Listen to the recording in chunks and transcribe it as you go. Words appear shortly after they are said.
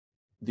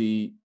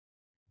the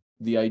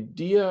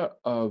idea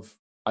of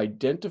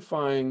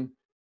identifying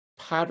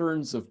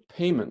patterns of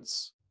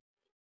payments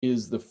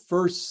is the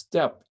first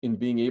step in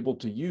being able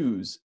to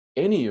use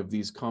any of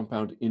these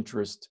compound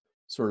interest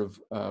sort of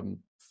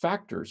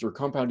factors or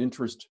compound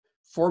interest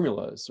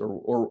formulas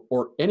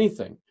or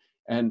anything.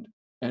 And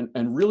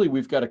really,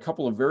 we've got a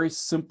couple of very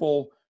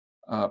simple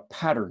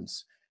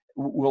patterns.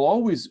 We'll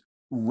always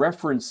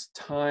reference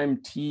time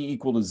t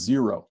equal to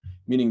 0,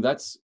 meaning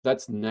that's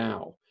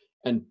now.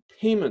 And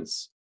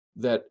payments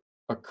that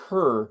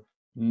occur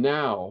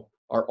now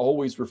are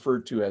always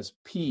referred to as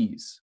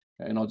P's.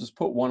 And I'll just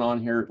put one on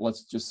here.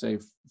 Let's just say,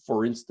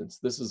 for instance,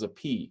 this is a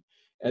P.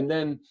 And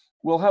then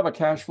we'll have a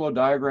cash flow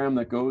diagram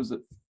that goes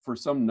for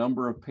some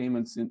number of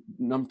payments in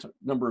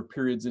number of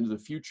periods into the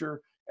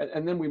future.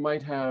 And then we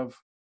might have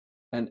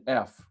an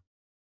F.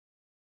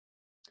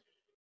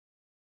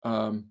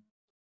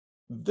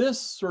 This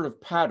sort of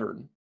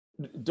pattern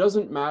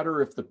doesn't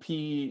matter if the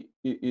P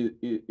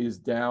is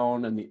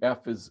down and the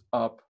F is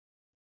up,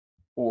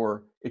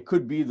 or it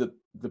could be that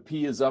the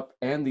P is up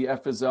and the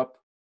F is up.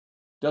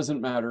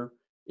 Doesn't matter.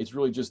 It's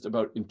really just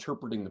about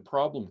interpreting the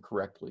problem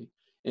correctly.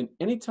 And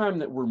anytime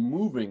that we're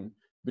moving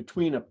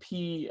between a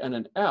P and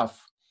an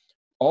F,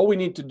 all we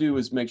need to do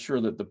is make sure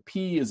that the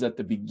P is at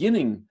the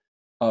beginning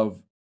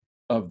of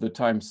the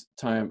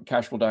time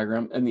cash flow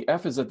diagram and the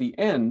F is at the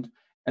end,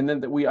 and then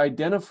that we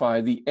identify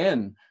the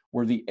N,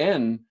 where the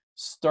N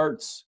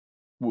starts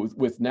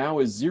with now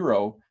is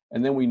 0,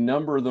 and then we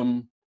number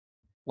them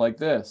like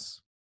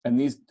this. And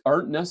these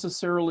aren't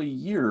necessarily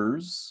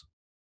years.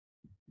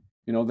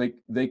 You know,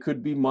 they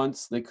could be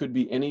months, they could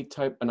be any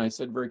type, and I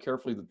said very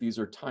carefully that these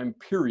are time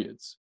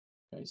periods.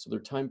 Okay, so they're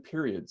time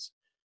periods.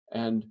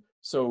 And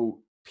so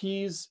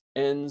P's,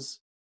 N's,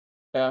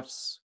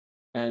 F's,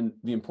 and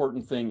the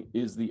important thing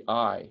is the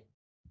I,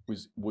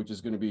 which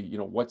is going to be, you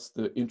know, what's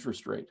the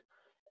interest rate.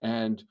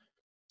 And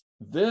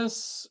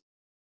this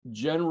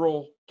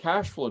general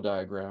cash flow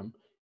diagram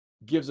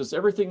gives us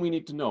everything we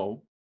need to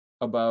know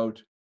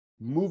about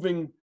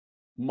moving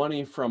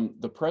money from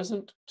the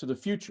present to the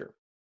future,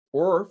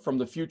 or from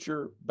the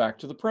future back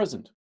to the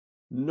present.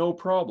 No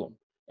problem.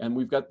 And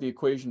we've got the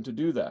equation to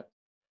do that.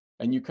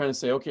 And you kind of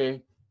say,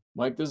 okay,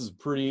 Mike, this is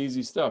pretty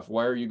easy stuff.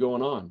 Why are you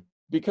going on?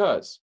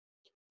 Because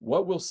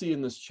what we'll see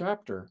in this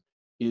chapter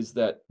is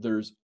that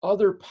there's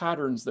other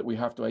patterns that we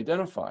have to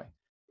identify.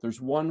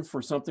 There's one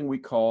for something we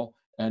call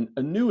an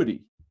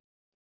annuity.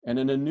 And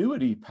an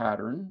annuity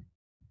pattern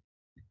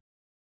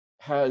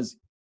has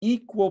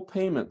equal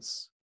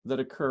payments that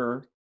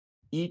occur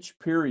each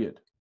period.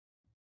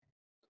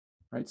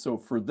 Right, so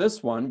for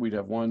this one, we'd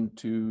have 1,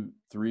 2,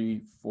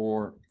 3,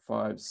 4,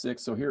 5,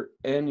 6. So here,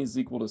 N is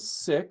equal to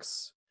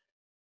 6.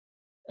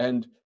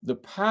 And the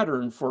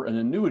pattern for an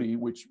annuity,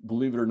 which,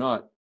 believe it or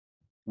not,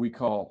 we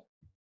call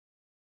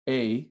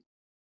A,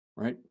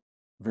 right?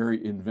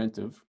 Very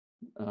inventive.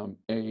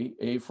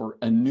 A for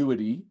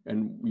annuity,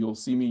 and you'll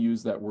see me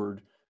use that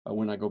word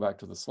when I go back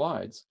to the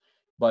slides.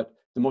 But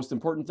the most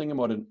important thing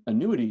about an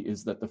annuity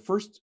is that the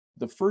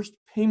first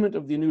payment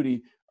of the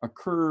annuity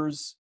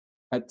occurs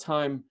at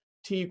time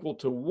t equal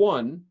to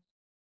 1,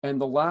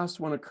 and the last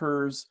one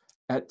occurs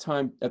at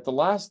the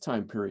last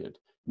time period.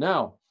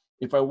 Now,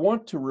 if I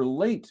want to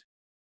relate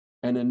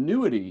an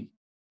annuity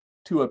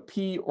to a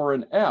P or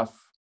an F,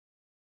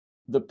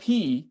 the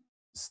P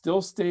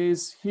still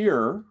stays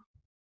here,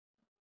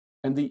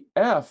 and the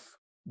F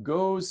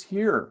goes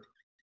here.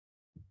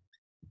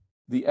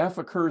 The F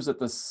occurs at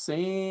the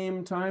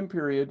same time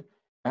period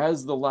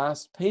as the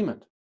last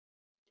payment.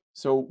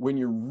 So when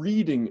you're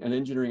reading an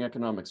engineering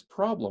economics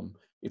problem,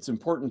 it's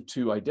important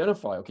to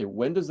identify, okay,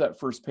 when does that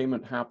first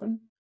payment happen?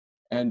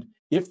 And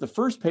if the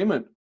first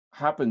payment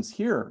happens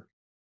here,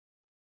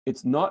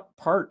 it's not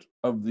part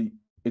of the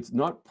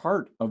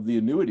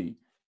annuity.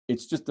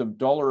 It's just a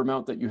dollar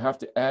amount that you have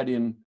to add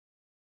in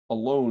a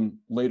loan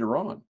later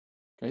on.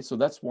 Okay, so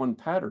that's one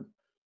pattern.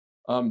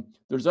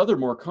 There's other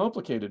more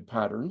complicated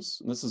patterns,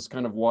 and this is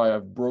kind of why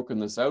I've broken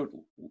this out,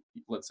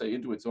 let's say,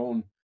 into its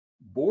own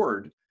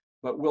board.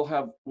 But we'll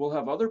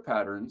have other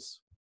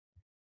patterns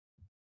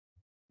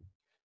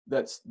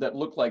that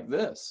look like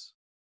this.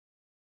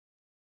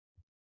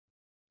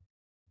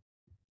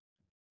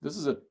 This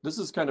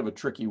is kind of a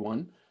tricky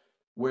one,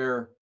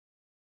 where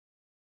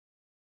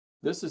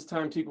this is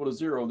time t equal to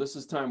 0. This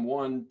is time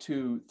 1,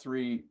 2,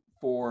 3,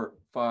 4,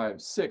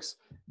 5, 6.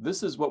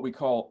 This is what we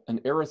call an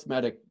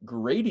arithmetic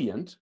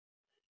gradient.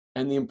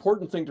 And the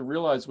important thing to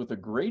realize with a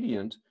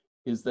gradient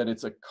is that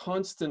it's a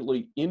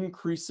constantly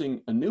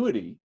increasing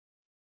annuity,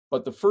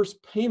 but the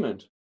first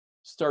payment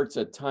starts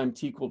at time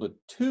t equal to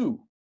 2.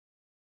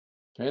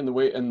 Okay,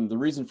 and the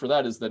reason for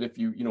that is that if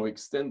you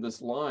extend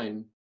this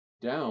line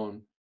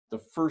down, the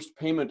first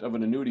payment of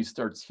an annuity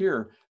starts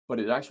here, but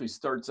it actually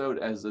starts out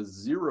as a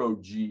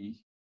 0G,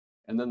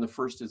 and then the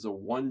first is a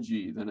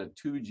 1G, then a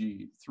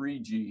 2G,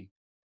 3G,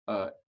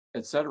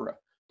 etc.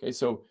 Okay,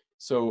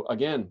 so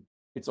again,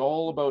 it's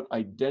all about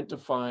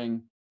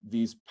identifying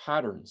these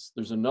patterns.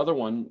 There's another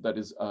one that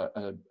is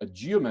a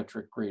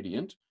geometric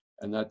gradient,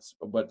 and that's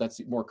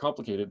more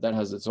complicated. That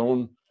has its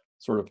own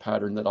sort of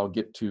pattern that I'll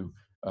get to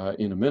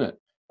in a minute.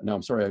 Now,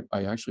 I'm sorry,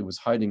 I actually was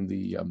hiding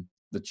the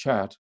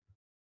chat.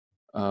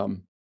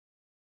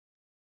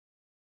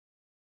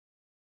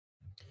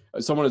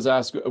 Someone has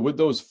asked, would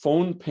those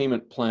phone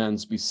payment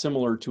plans be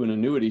similar to an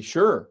annuity?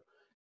 Sure.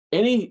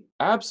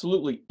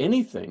 Absolutely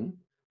anything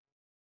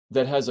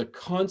that has a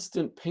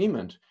constant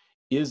payment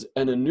is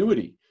an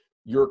annuity.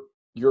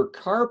 Your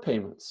car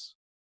payments,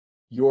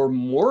 your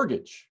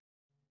mortgage,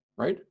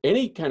 right?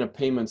 Any kind of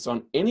payments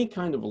on any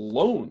kind of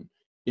loan,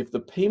 if the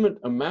payment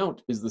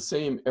amount is the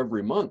same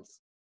every month,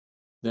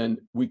 then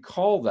we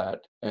call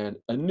that an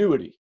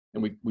annuity,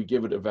 and we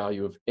give it a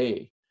value of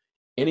A.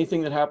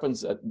 Anything that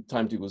happens at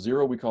time t equals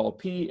 0, we call a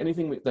P.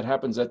 Anything that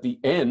happens at the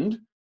end,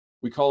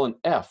 we call an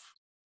F.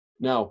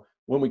 Now,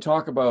 when we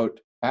talk about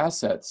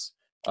assets,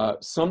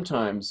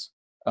 sometimes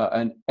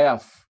an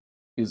F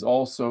is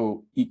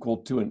also equal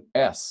to an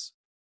S,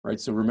 right?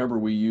 So remember,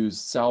 we use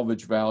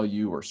salvage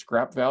value or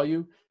scrap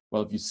value.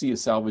 Well, if you see a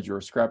salvage or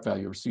a scrap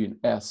value or see an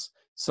S,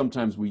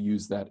 sometimes we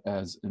use that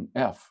as an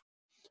F.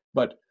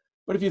 But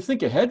if you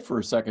think ahead for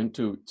a second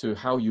to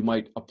how you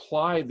might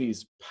apply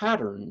these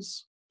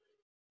patterns,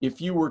 if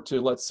you were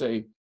to, let's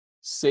say,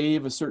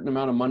 save a certain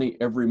amount of money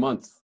every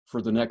month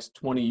for the next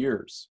 20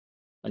 years,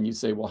 and you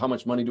say, well, how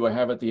much money do I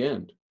have at the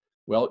end?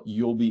 Well,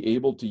 you'll be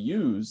able to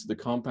use the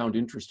compound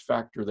interest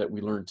factor that we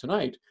learned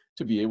tonight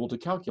to be able to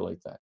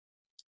calculate that.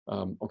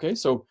 Okay,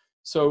 so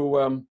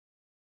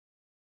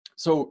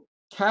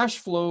cash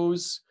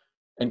flows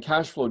and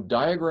cash flow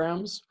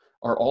diagrams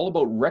are all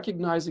about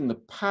recognizing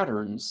the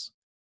patterns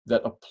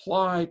that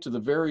apply to the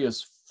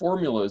various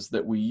formulas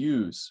that we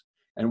use.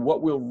 And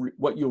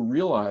what you'll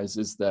realize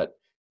is that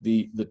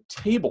the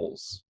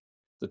tables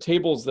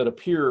that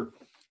appear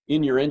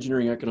in your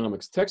engineering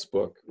economics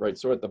textbook, right?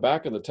 So at the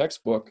back of the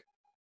textbook,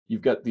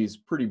 you've got these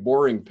pretty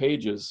boring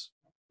pages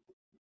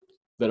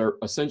that are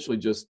essentially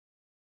just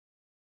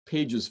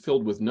pages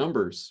filled with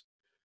numbers.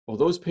 Well,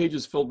 those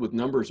pages filled with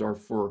numbers are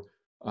for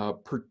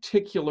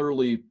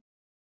particularly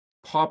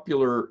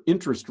popular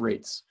interest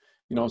rates.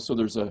 You know, so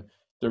there's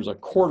a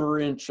quarter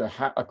inch, a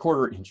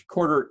quarter inch,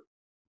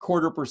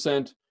 quarter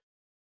percent,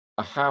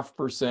 a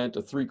 0.5%,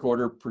 a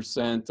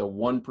 0.75%, a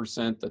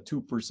 1%, a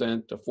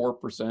 2%, a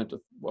 4%.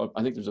 Well,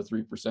 I think there's a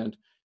 3%. You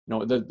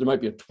know, there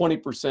might be a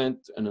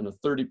 20% and then a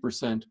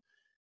 30%.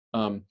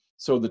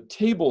 So the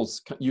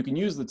tables, you can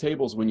use the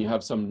tables when you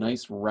have some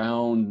nice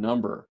round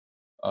number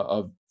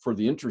for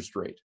the interest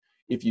rate.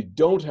 If you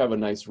don't have a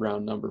nice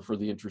round number for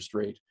the interest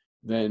rate,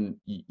 then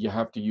you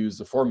have to use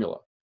the formula.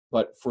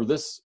 But for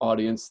this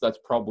audience, that's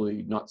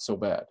probably not so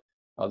bad.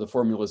 The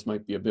formulas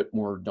might be a bit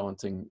more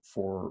daunting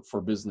for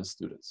business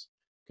students.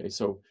 Okay,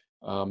 so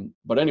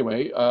but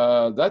anyway,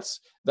 I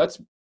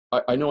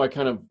know I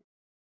kind of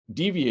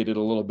deviated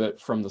a little bit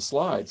from the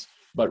slides,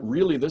 but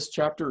really this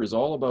chapter is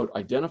all about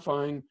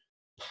identifying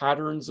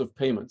patterns of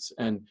payments.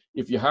 And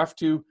if you have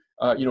to,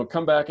 you know,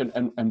 come back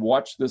and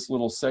watch this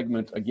little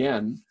segment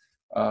again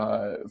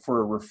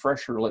for a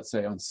refresher, let's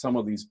say, on some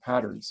of these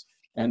patterns.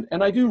 And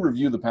I do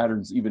review the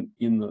patterns even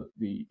in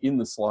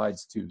the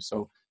slides too.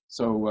 So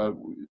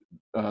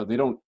they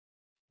don't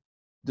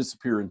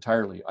disappear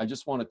entirely. I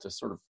just wanted to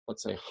sort of,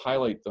 let's say,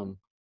 highlight them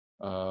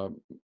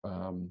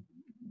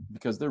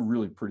because they're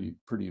really pretty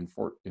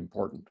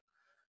important.